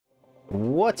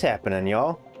What's happening,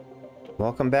 y'all?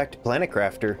 Welcome back to Planet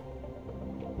Crafter.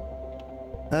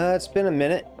 It's been a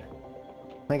minute.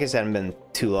 I guess it hasn't been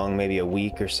too long, maybe a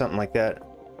week or something like that,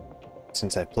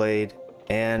 since I played.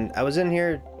 And I was in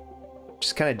here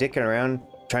just kind of dicking around,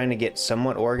 trying to get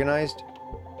somewhat organized.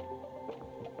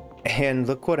 And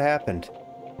look what happened.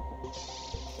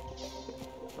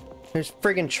 There's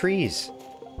friggin' trees.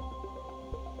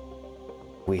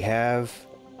 We have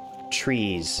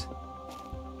trees.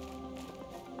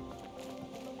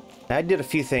 I did a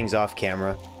few things off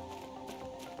camera.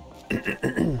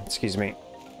 Excuse me.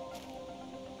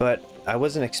 But I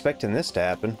wasn't expecting this to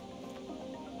happen.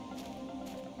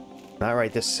 Not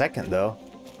right this second, though.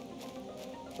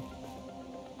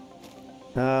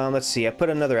 Let's see. I put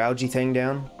another algae thing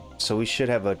down, so we should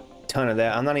have a ton of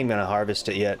that. I'm not even going to harvest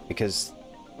it yet because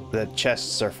the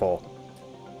chests are full.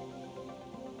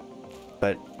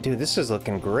 But, dude, this is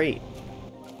looking great.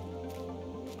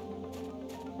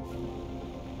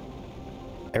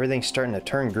 Everything's starting to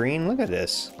turn green. Look at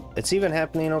this. It's even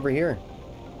happening over here.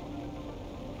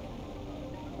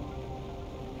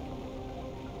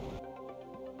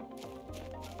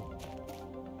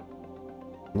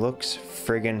 Looks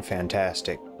friggin'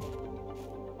 fantastic.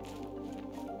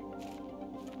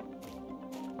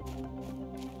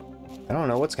 I don't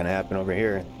know what's gonna happen over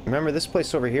here. Remember, this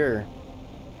place over here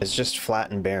is just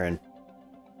flat and barren.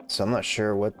 So I'm not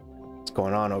sure what's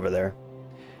going on over there.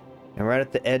 And right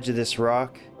at the edge of this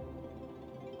rock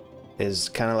is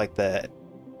kind of like the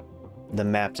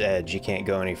map's edge. You can't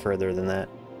go any further than that.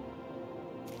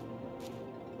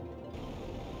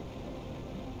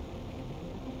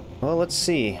 Well, let's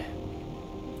see.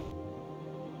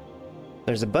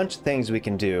 There's a bunch of things we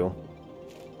can do.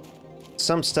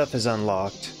 Some stuff is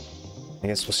unlocked. I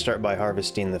guess we'll start by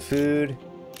harvesting the food.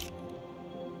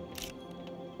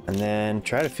 And then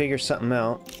try to figure something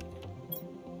out.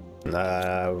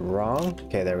 Wrong.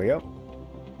 Okay, there we go.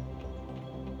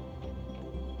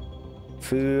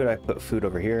 Food, I put food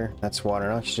over here. That's water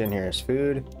and oxygen. Here is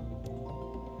food.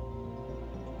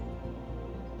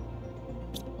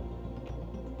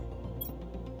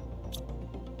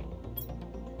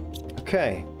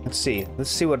 Okay, let's see. Let's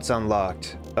see what's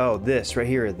unlocked. Oh, this right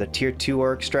here, the tier 2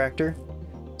 ore extractor.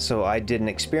 So I did an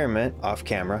experiment off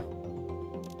camera.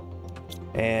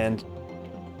 And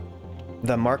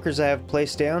the markers I have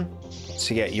placed down.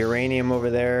 So you got uranium over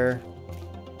there.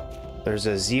 There's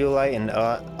a zeolite and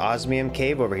osmium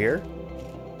cave over here.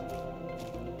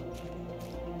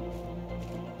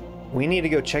 We need to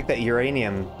go check that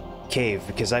uranium cave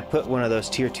because I put one of those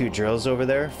tier 2 drills over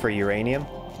there for uranium.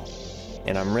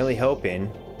 And I'm really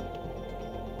hoping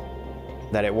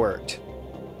that it worked.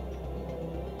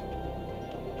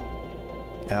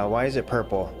 Why is it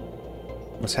purple?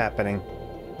 What's happening?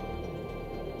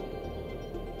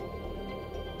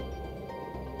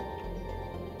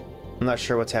 I'm not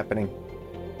sure what's happening.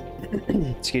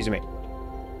 Excuse me.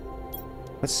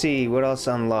 Let's see what else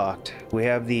unlocked. We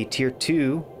have the tier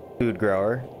 2 food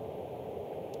grower.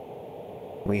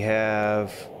 We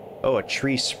have, oh, a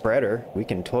tree spreader. We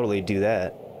can totally do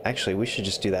that. Actually, we should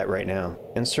just do that right now.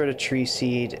 Insert a tree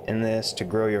seed in this to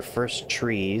grow your first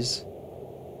trees.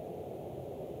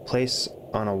 Place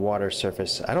on a water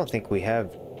surface. I don't think we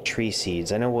have tree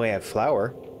seeds. I know we have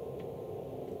flour.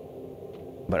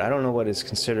 But I don't know what is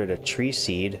considered a tree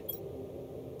seed.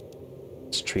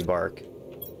 It's tree bark.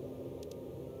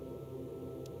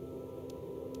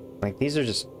 Like, these are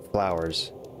just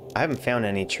flowers. I haven't found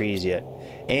any trees yet.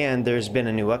 And there's been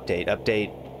a new update.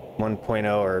 Update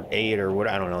 1.0 or 8 or what,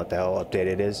 I don't know what the hell update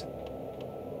it is.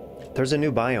 There's a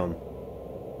new biome.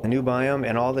 A new biome,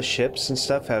 and all the ships and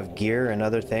stuff have gear and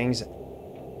other things.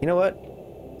 You know what?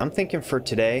 I'm thinking for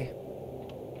today,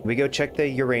 we go check the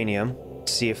uranium.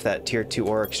 See if that tier 2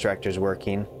 ore extractor is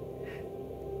working.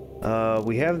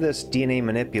 We have this DNA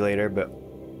manipulator, but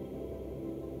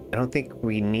I don't think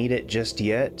we need it just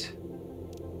yet.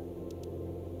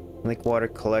 Lake water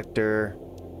collector.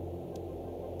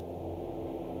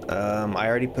 I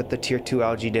already put the tier 2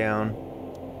 algae down.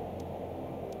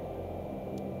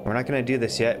 We're not going to do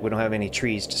this yet. We don't have any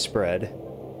trees to spread.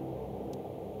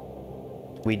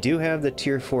 We do have the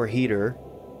tier 4 heater.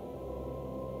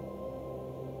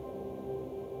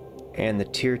 And the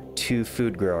tier 2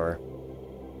 food grower.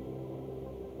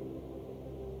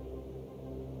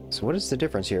 So what is the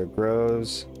difference here? It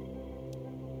grows.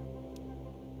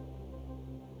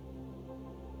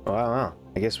 Oh, I don't know.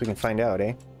 I guess we can find out,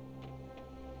 eh?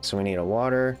 So we need a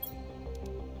water.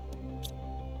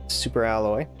 Super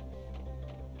alloy.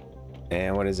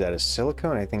 And what is that? A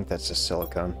silicone? I think that's a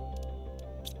silicone.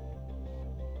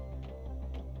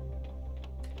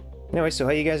 Anyway, so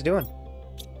how you guys doing?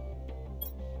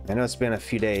 I know it's been a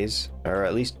few days, or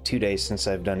at least 2 days since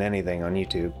I've done anything on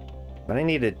YouTube. But I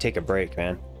need to take a break,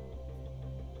 man.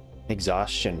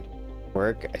 Exhaustion.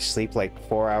 Work. I sleep like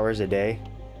 4 hours a day.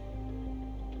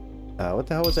 What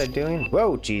the hell was I doing?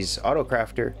 Whoa, geez.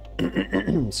 Autocrafter.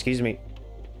 Excuse me.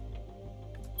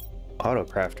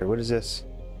 Autocrafter. What is this?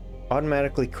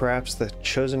 Automatically crafts the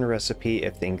chosen recipe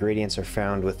if the ingredients are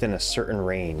found within a certain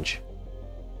range.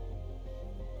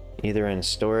 Either in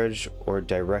storage or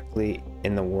directly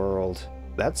in the world.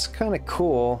 That's kind of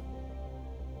cool.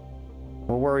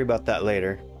 We'll worry about that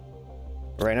later.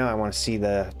 Right now I want to see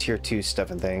the tier 2 stuff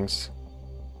and things.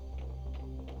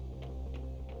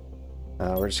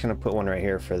 We're just going to put one right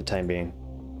here for the time being.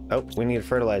 Oh, we need a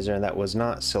fertilizer, and that was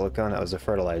not silicone, that was a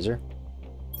fertilizer.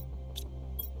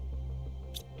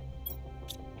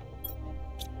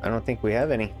 I don't think we have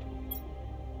any.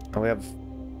 Oh, we have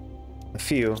a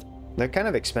few. They're kind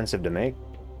of expensive to make.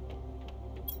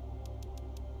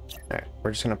 Alright,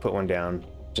 we're just going to put one down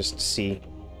just to see.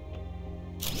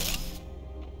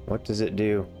 What does it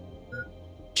do?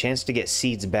 Chance to get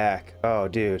seeds back. Oh,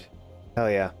 dude.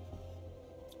 Hell yeah.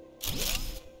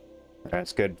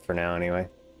 That's good for now, anyway.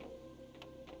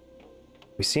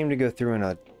 We seem to go through in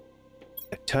a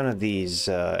ton of these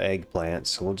eggplants,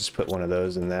 so we'll just put one of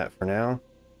those in that for now.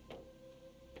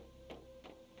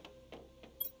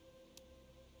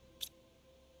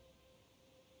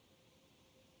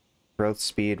 Growth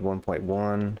speed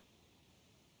 1.1.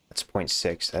 That's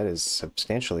 0.6. That is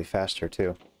substantially faster,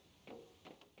 too.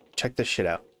 Check this shit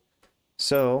out.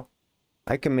 So,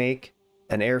 I can make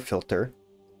an air filter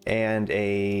and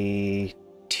a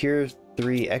tier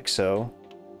 3 exo,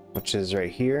 which is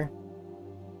right here.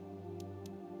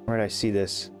 Where did I see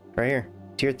this? Right here.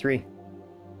 Tier 3.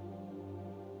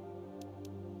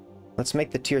 Let's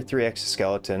make the tier 3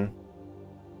 exoskeleton.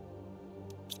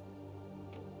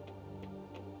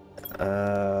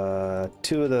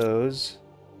 Two of those.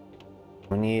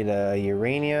 We need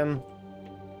uranium,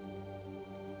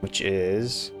 which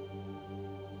is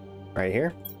right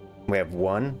here. We have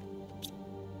one.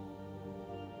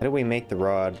 How do we make the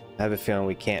rod? I have a feeling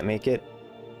we can't make it.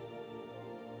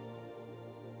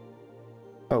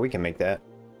 Oh, we can make that.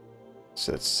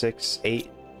 So that's 6,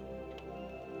 8,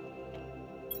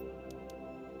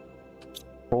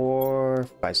 4,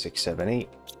 5, 6, 7, 8.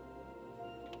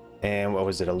 And what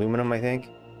was it? Aluminum, I think.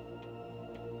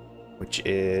 Which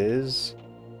is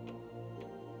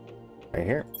right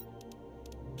here.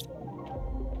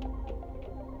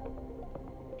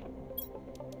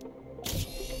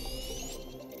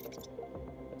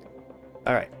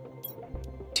 All right.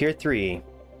 Tier 3.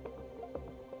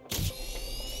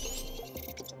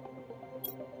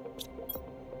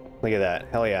 Look at that.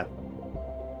 Hell yeah.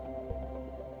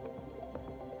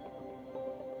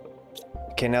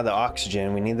 Okay, now the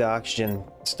oxygen. We need the oxygen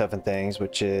stuff and things,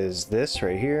 which is this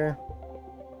right here.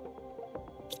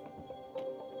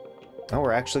 Oh,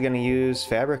 we're actually going to use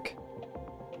fabric.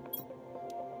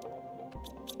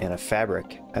 And a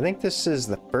fabric. I think this is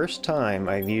the first time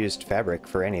I've used fabric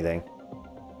for anything.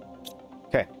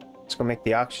 Okay, let's go make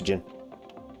the oxygen.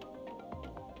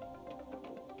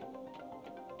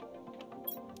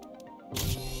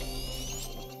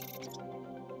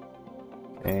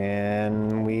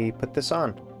 And we put this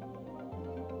on.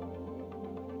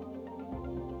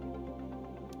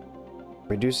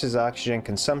 Reduces oxygen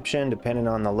consumption depending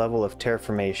on the level of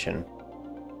terraformation.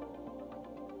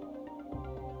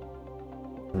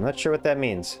 I'm not sure what that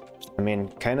means. I mean,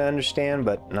 kind of understand,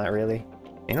 but not really.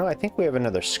 You know, I think we have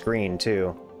another screen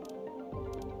too.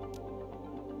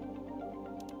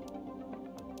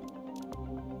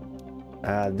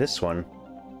 This one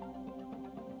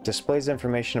displays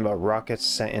information about rockets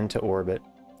sent into orbit.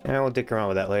 And we'll dick around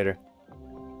with that later.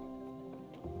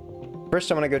 First,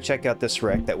 I'm going to go check out this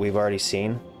wreck that we've already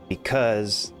seen,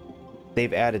 because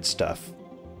they've added stuff.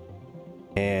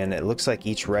 And it looks like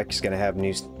each wreck is going to have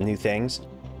new things.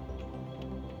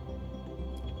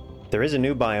 There is a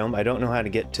new biome. I don't know how to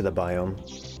get to the biome.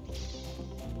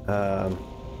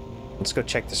 Let's go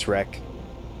check this wreck.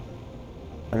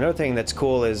 Another thing that's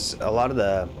cool is a lot of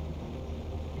the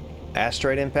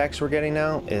asteroid impacts we're getting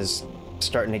now is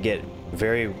starting to get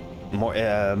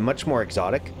much more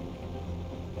exotic.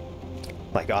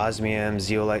 Like osmium,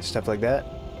 zeolite, stuff like that.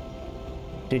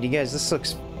 Dude, you guys, this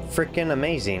looks freaking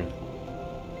amazing.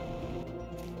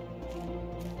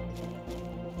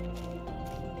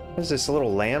 What is this, a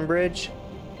little land bridge?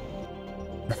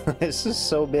 This is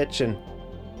so bitchin'.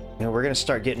 You know, we're gonna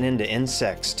start getting into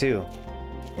insects too.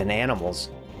 And animals.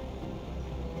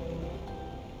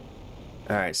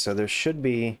 Alright, so there should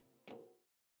be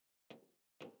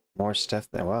more stuff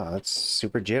that, wow, that's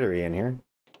super jittery in here.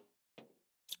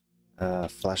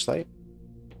 Flashlight.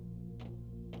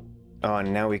 Oh,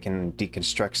 and now we can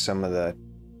deconstruct some of the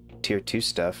tier 2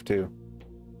 stuff too.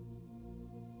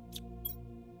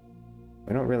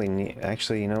 We don't really need...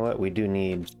 Actually, you know what? We do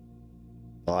need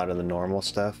a lot of the normal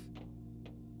stuff.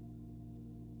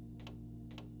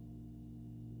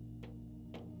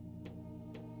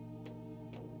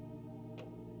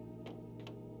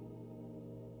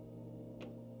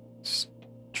 Let's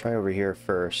try over here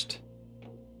first.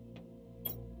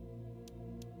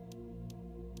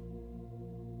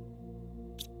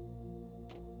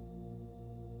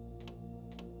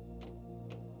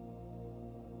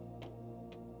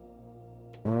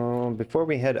 Before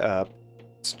we head up,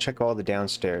 let's check all the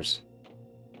downstairs.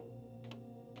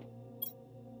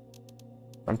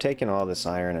 I'm taking all this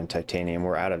iron and titanium.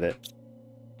 We're out of it.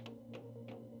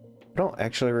 I don't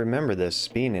actually remember this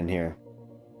being in here.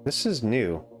 This is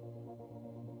new.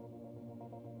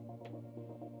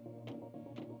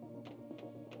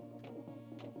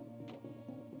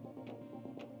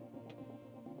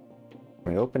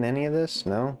 Can we open any of this?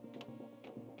 No?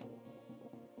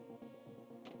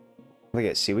 Look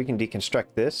at, see, we can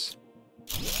deconstruct this.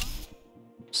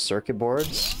 Circuit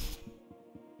boards.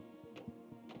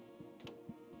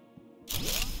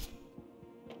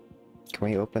 Can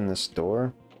we open this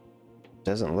door?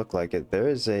 Doesn't look like it. There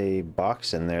is a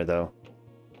box in there, though.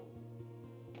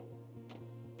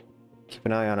 Keep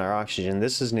an eye on our oxygen.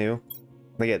 This is new.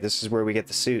 Look at, this is where we get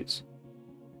the suits.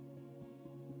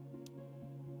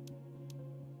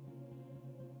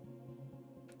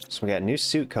 So we got new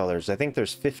suit colors. I think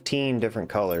there's 15 different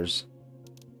colors.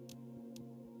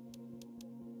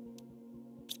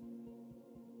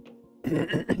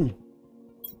 I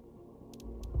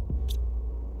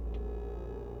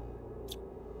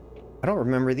don't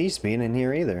remember these being in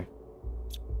here either.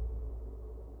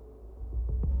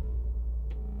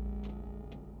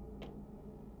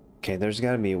 Okay, there's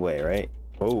got to be a way, right?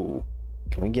 Oh,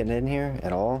 can we get in here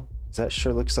at all? 'Cause that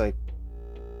sure looks like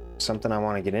something I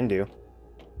want to get into.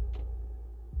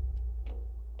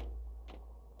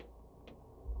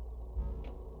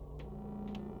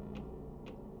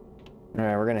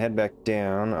 Alright, we're gonna head back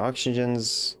down.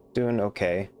 Oxygen's doing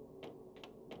okay.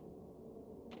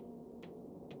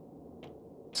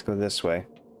 Let's go this way.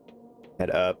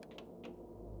 Head up.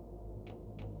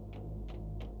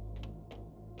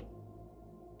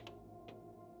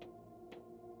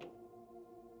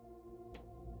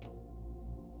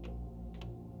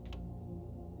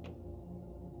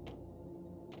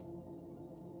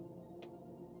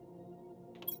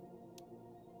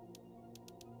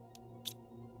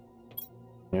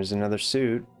 There's another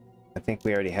suit. I think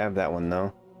we already have that one,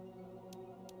 though.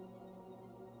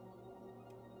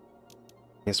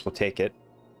 Guess we'll take it.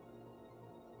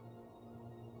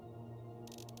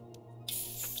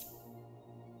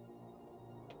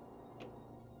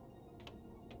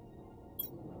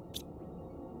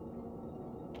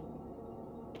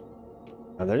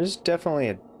 Now, there's definitely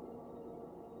a...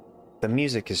 The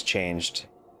music has changed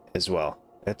as well.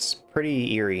 It's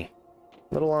pretty eerie.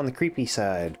 A little on the creepy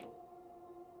side.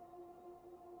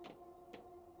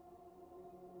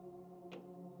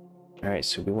 Alright,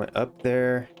 so we went up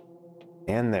there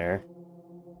and there.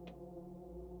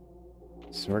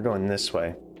 So we're going this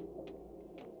way.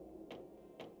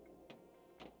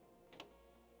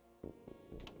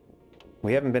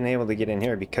 We haven't been able to get in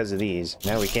here because of these.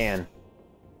 Now we can.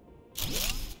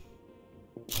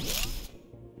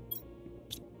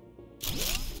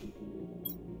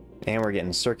 And we're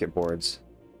getting circuit boards.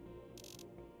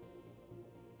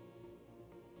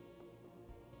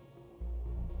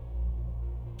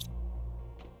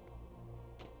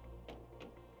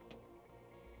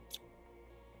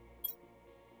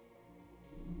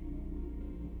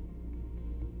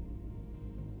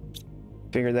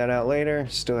 Figure that out later.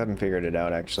 Still haven't figured it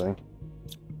out, actually.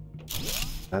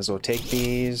 Might as well take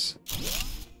these.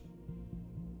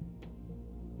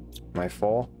 Am I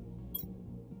full?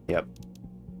 Yep.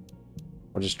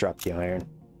 We'll just drop the iron.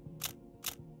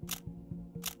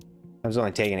 I was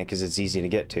only taking it because it's easy to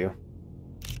get to.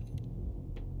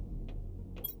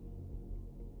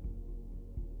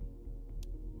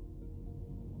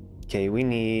 Okay, we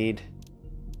need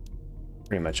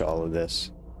pretty much all of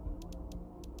this.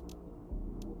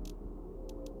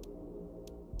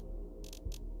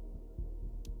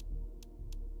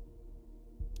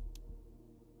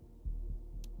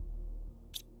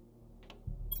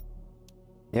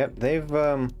 Yep, they've,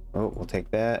 oh, we'll take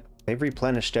that. They've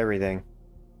replenished everything.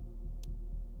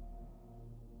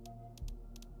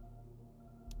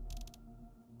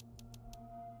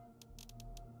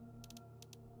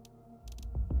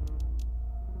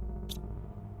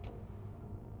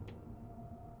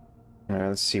 Alright,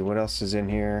 Alright, let's see what else is in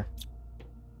here.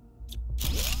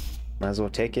 Might as well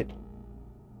take it.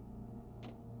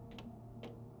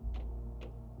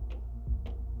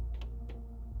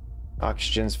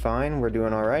 Oxygen's fine, we're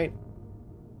doing alright.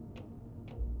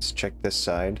 Let's check this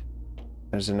side.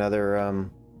 There's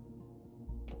another,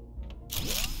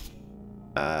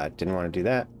 didn't want to do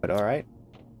that, but alright.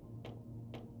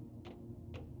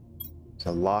 It's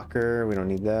a locker, we don't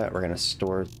need that. We're gonna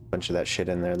store a bunch of that shit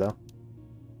in there, though.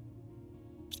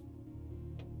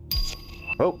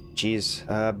 Oh, geez.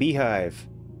 Beehive.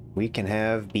 We can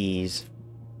have bees.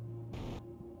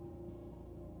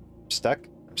 Stuck?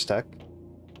 I'm stuck.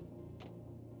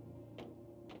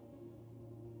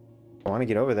 I want to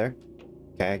get over there.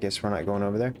 Okay, I guess we're not going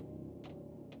over there.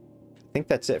 I think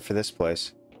that's it for this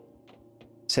place.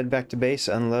 Let's head back to base,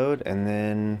 unload, and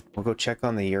then we'll go check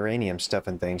on the uranium stuff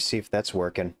and things, see if that's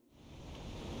working.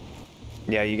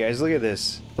 Yeah, you guys, look at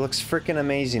this. It looks freaking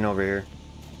amazing over here.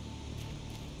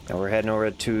 Now we're heading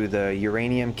over to the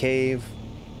uranium cave.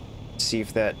 See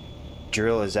if that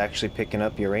drill is actually picking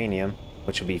up uranium,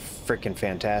 which would be freaking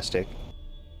fantastic.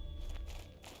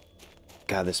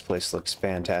 God, this place looks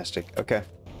fantastic. Okay.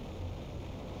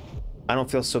 I don't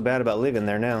feel so bad about living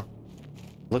there now.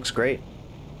 Looks great.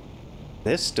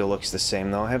 This still looks the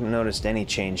same though. I haven't noticed any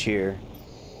change here.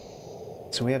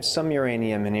 So we have some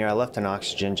uranium in here. I left an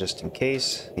oxygen just in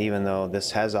case, even though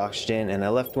this has oxygen. And I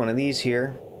left one of these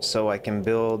here so I can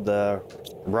build the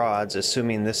rods,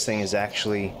 assuming this thing is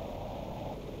actually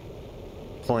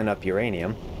pulling up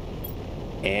uranium.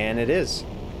 And it is.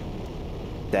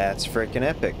 That's freaking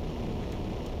epic.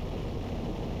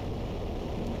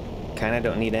 Kinda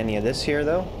don't need any of this here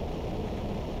though.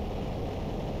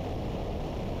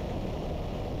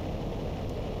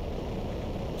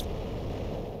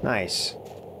 Nice.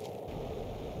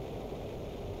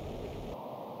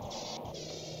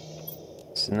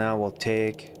 So now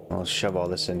we'll shove all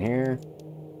this in here.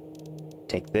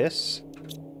 Take this.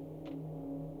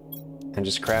 And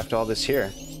just craft all this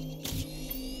here.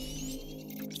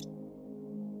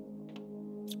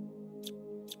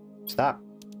 Stop.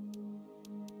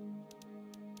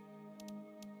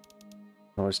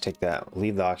 I'll just take that.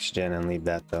 Leave the oxygen and leave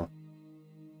that though.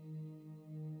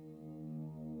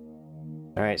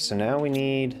 Alright, so now we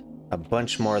need a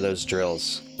bunch more of those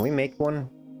drills. Can we make one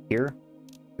here?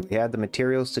 Do we have the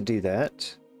materials to do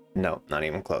that? No, not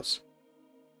even close.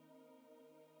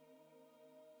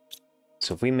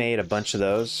 So if we made a bunch of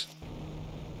those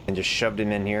and just shoved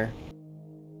them in here,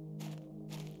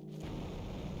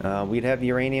 we'd have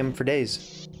uranium for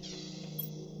days.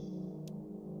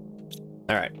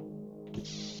 Alright.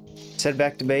 Let's head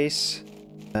back to base.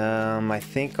 I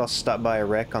think I'll stop by a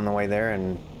wreck on the way there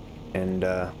and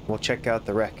we'll check out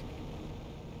the wreck.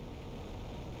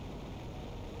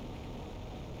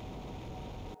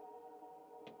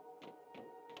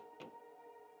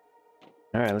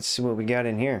 Alright, let's see what we got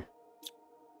in here.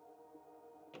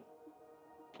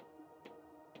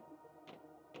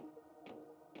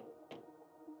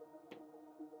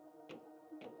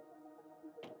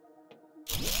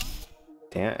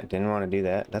 Damn, I didn't want to do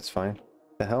that. That's fine.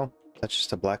 What the hell? That's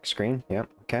just a black screen? Yep,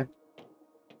 okay.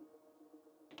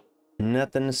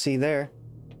 Nothing to see there.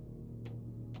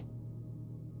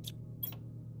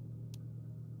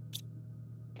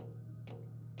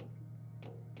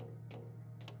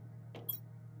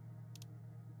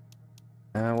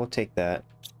 We'll take that.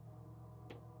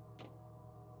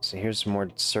 So here's some more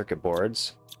circuit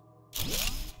boards.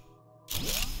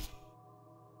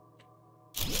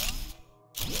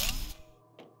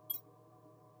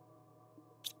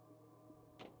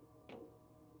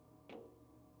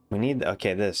 We need,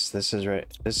 okay, this is right.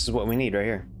 This is what we need right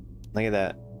here. Look at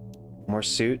that. More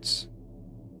suits.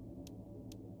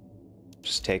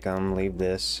 Just take them, leave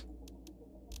this.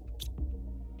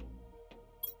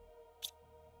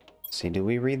 See, do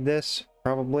we read this?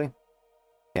 Probably.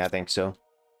 Yeah, I think so.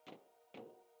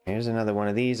 Here's another one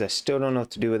of these. I still don't know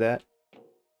what to do with that.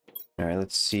 Alright,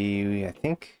 let's see. I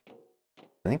think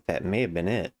that may have been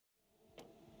it.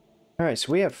 Alright,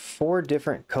 so we have 4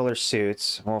 different color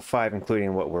suits. Well, 5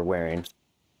 including what we're wearing.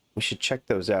 We should check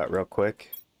those out real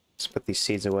quick. Let's put these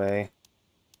seeds away.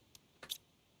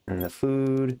 And the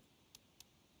food.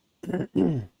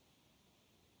 We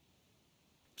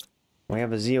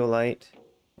have a zeolite.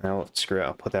 Oh, screw it.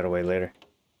 I'll put that away later.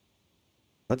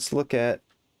 Let's look at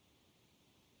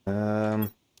our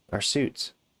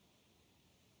suits.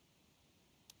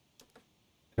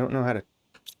 I don't know how to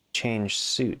change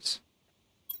suits.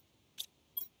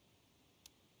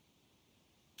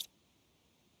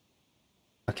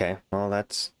 Okay, well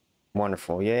that's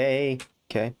wonderful. Yay!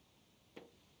 Okay.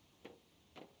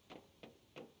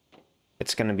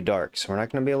 it's going to be dark, so we're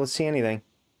not going to be able to see anything.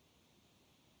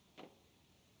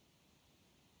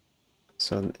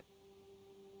 So,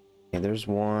 yeah, there's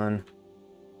one.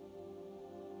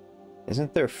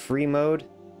 Isn't there free mode?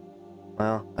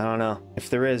 Well, I don't know. If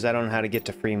there is, I don't know how to get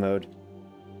to free mode.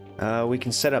 We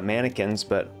can set up mannequins,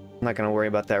 but I'm not going to worry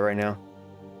about that right now.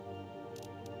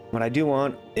 What I do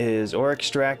want is ore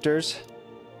extractors.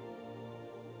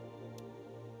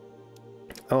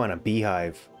 Oh, and a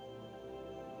beehive.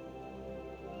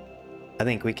 I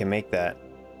think we can make that.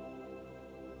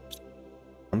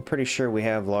 I'm pretty sure we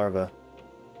have larvae.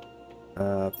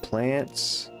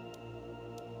 Plants.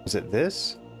 Is it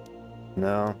this?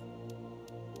 No.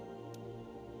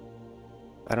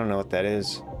 I don't know what that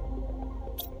is.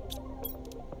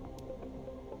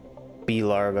 Bee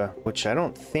larva, which I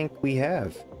don't think we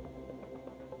have.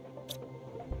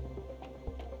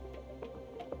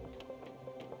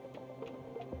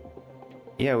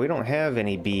 Yeah, we don't have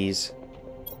any bees.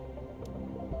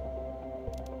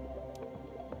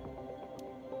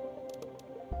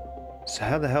 So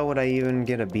how the hell would I even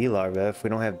get a bee larva if we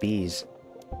don't have bees?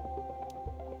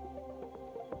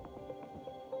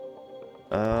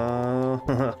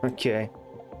 Okay.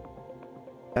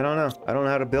 I don't know. I don't know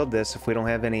how to build this if we don't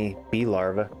have any bee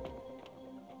larvae.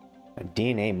 A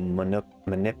DNA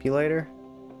manipulator?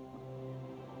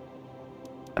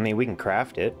 I mean, we can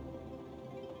craft it.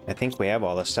 I think we have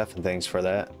all the stuff and things for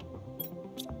that.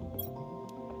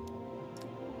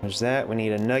 There's that. We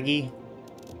need a nuggie.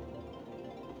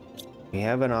 We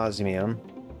have an osmium.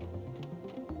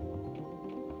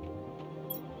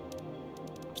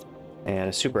 And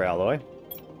a super alloy.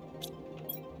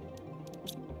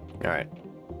 Alright.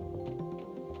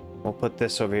 We'll put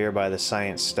this over here by the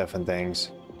science stuff and things.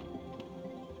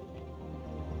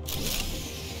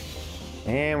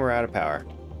 And we're out of power.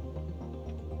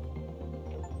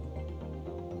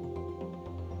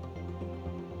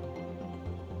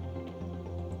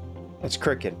 It's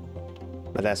crooked,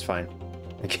 but that's fine.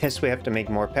 I guess we have to make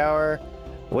more power,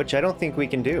 which I don't think we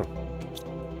can do.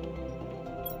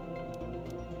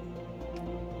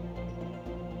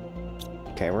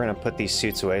 Okay, we're gonna put these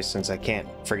suits away since I can't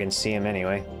friggin' see them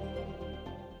anyway.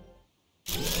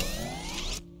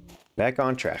 Back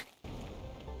on track.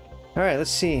 Alright,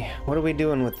 let's see. What are we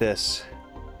doing with this?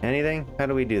 Anything? How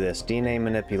do we do this? DNA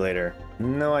manipulator.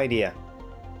 No idea.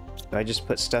 Do I just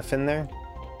put stuff in there?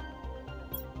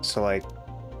 So like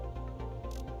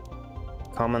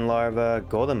common larva,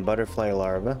 golden butterfly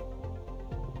larva.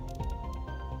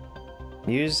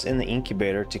 Used in the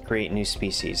incubator to create new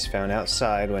species, found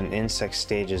outside when insect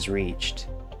stage is reached.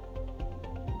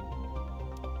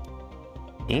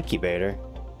 Incubator?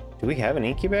 Do we have an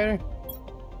incubator?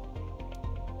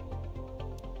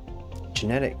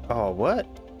 Genetic. Oh, what?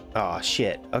 Oh,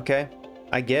 shit. Okay.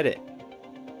 I get it.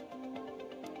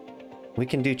 We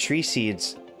can do tree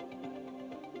seeds.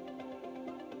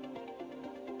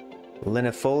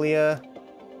 Linifolia,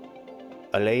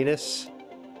 Alatus,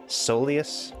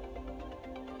 Soleus.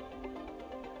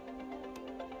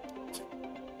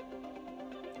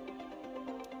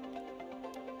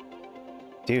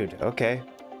 Dude, okay.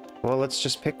 Well, let's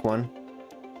just pick one.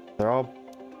 They're all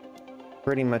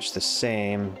pretty much the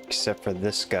same, except for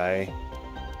this guy.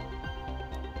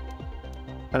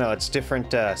 Oh no, it's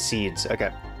different seeds.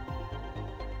 Okay.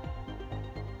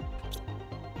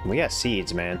 We got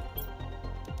seeds, man.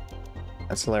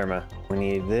 That's Lerma. We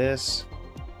need this.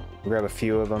 Grab a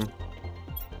few of them.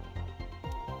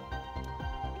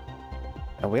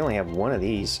 Oh, we only have one of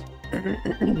these.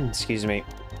 Excuse me.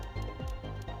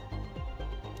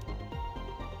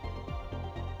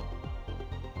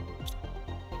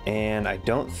 And I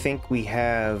don't think we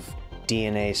have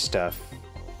DNA stuff.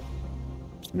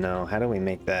 No, how do we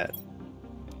make that?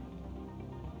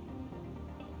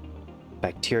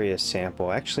 Bacteria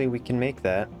sample. Actually, we can make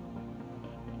that.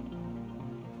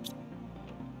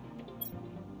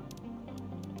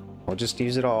 We'll just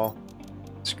use it all.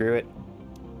 Screw it.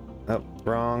 Oh,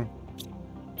 wrong.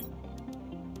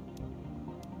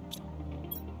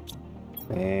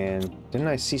 And didn't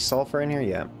I see sulfur in here?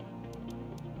 Yeah.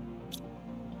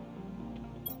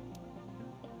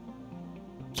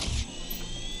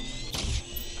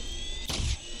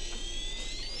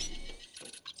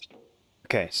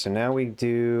 Okay, so now we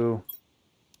do...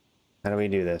 How do we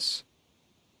do this?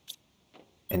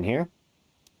 In here?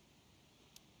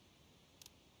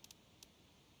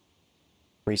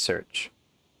 Research.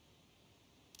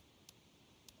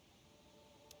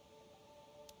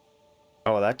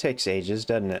 Oh, that takes ages,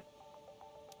 doesn't it?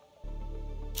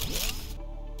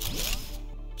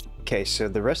 Okay, so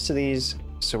the rest of these...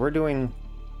 So we're doing...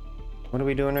 What are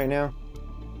we doing right now?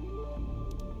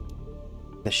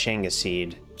 The Shanga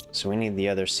seed. So we need the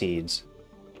other seeds.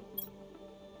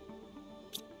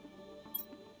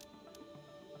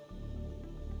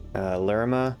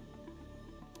 Lerma.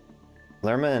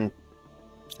 Lerma and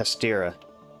Astera.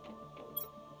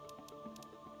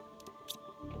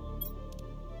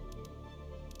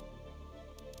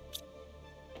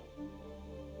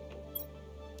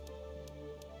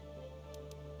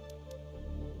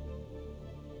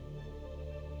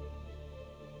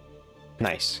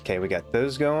 Nice. Okay, we got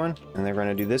those going, and they're going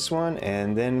to do this one,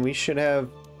 and then we should have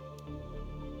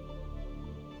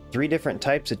 3 different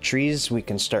types of trees we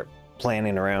can start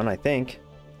planning around, I think.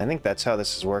 I think that's how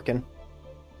this is working.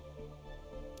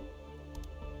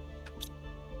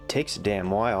 Takes a damn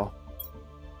while.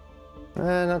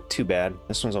 Not too bad.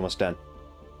 This one's almost done.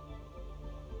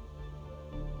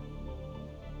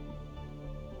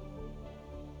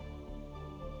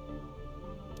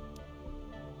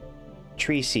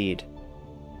 Tree seed.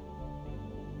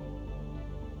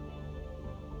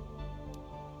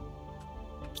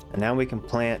 And now we can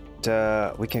plant,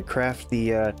 we can craft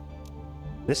the,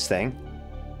 this thing.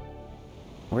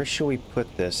 Where should we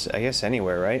put this? I guess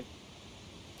anywhere, right?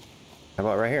 How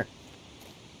about right here?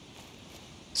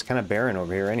 It's kind of barren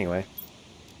over here anyway.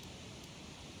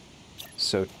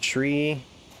 So, tree.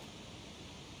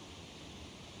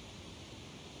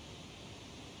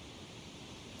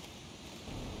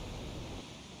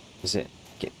 Is it...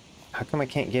 How come I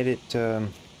can't get it,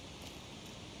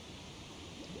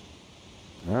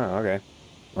 Oh, okay.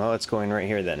 Well, it's going right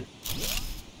here then.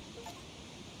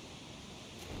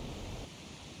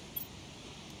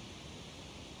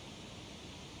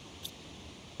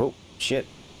 Oh, shit.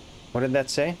 What did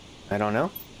that say? I don't know.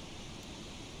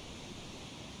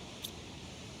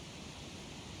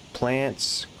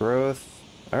 Plants, growth.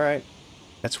 Alright.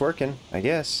 That's working, I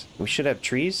guess. We should have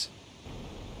trees.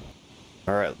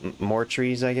 Alright, more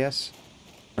trees, I guess.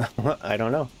 I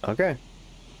don't know. Okay.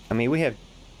 I mean, we have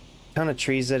ton of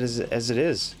trees that is as it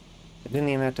is. I didn't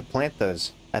even have to plant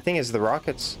those. I think it's the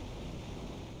rockets.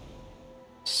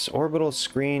 Orbital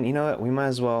screen. You know what? We might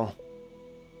as well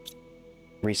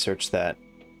research that.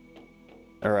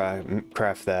 Or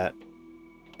craft that.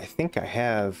 I think I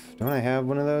have... Don't I have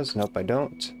one of those? Nope, I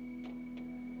don't.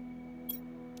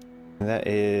 That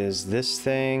is this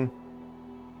thing.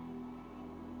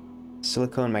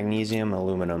 Silicone, magnesium,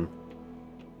 aluminum.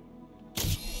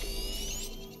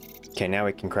 Okay, now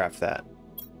we can craft that.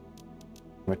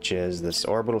 Which is this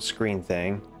orbital screen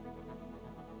thing.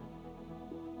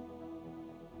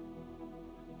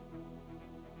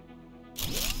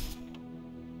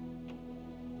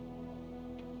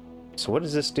 So what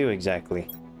does this do exactly?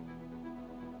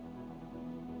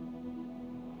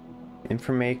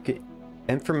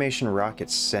 Information rocket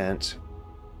sent.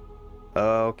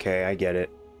 Okay, I get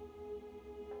it.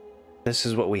 This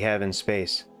is what we have in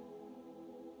space.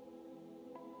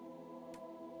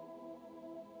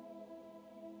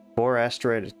 Four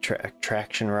asteroid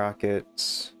attraction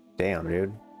rockets. Damn,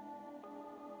 dude.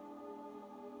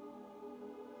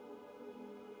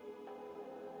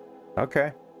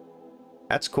 Okay.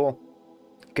 That's cool.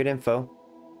 Good info.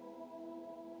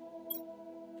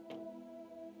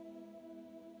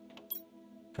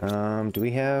 Do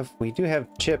we have... We do have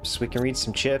chips. We can read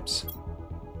some chips.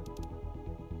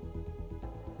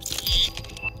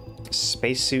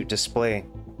 Spacesuit display.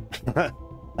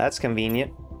 That's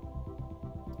convenient.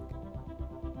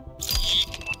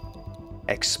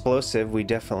 Explosive, we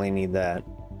definitely need that.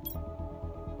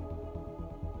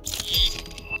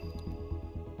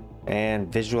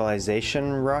 And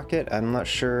visualization rocket, I'm not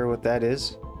sure what that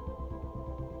is.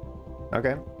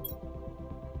 Okay.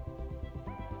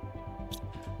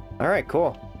 Alright,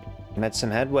 cool. Made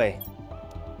some headway.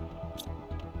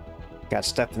 Got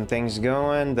stuff and things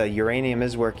going. The uranium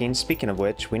is working. Speaking of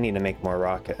which, we need to make more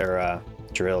rocket or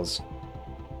drills.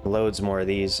 Loads more of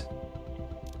these.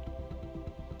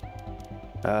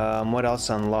 What else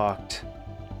unlocked?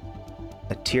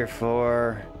 A tier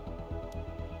 4.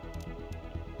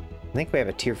 I think we have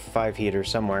a tier 5 heater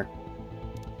somewhere.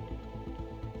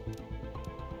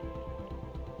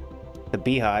 The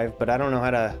beehive, but I don't know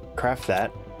how to craft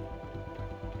that.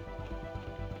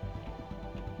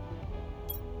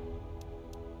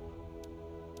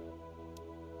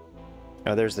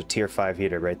 Oh, there's the tier 5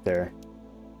 heater right there.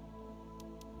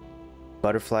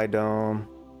 Butterfly dome.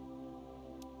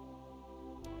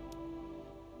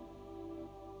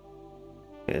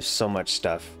 There's so much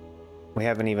stuff. We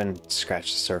haven't even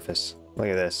scratched the surface. Look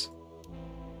at this.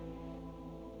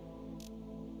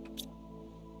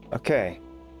 Okay.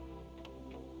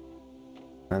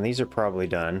 Now these are probably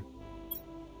done.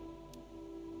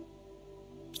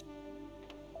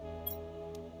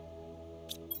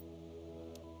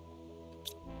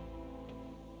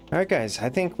 Alright guys, I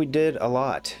think we did a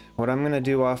lot. What I'm gonna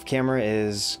do off camera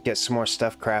is get some more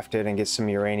stuff crafted and get some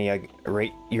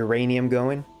uranium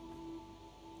going.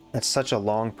 That's such a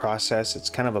long process, it's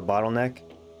kind of a bottleneck.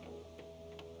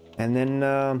 And then,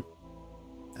 I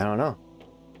don't know.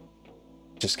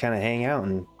 Just kind of hang out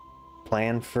and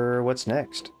plan for what's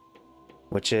next.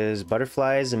 Which is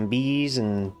butterflies and bees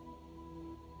and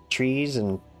trees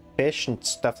and fish and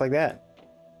stuff like that.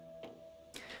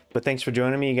 But thanks for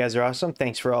joining me. You guys are awesome.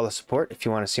 Thanks for all the support. If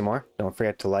you want to see more, don't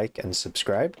forget to like and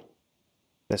subscribe.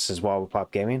 This is Wobble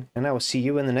Gaming, and I will see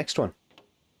you in the next one.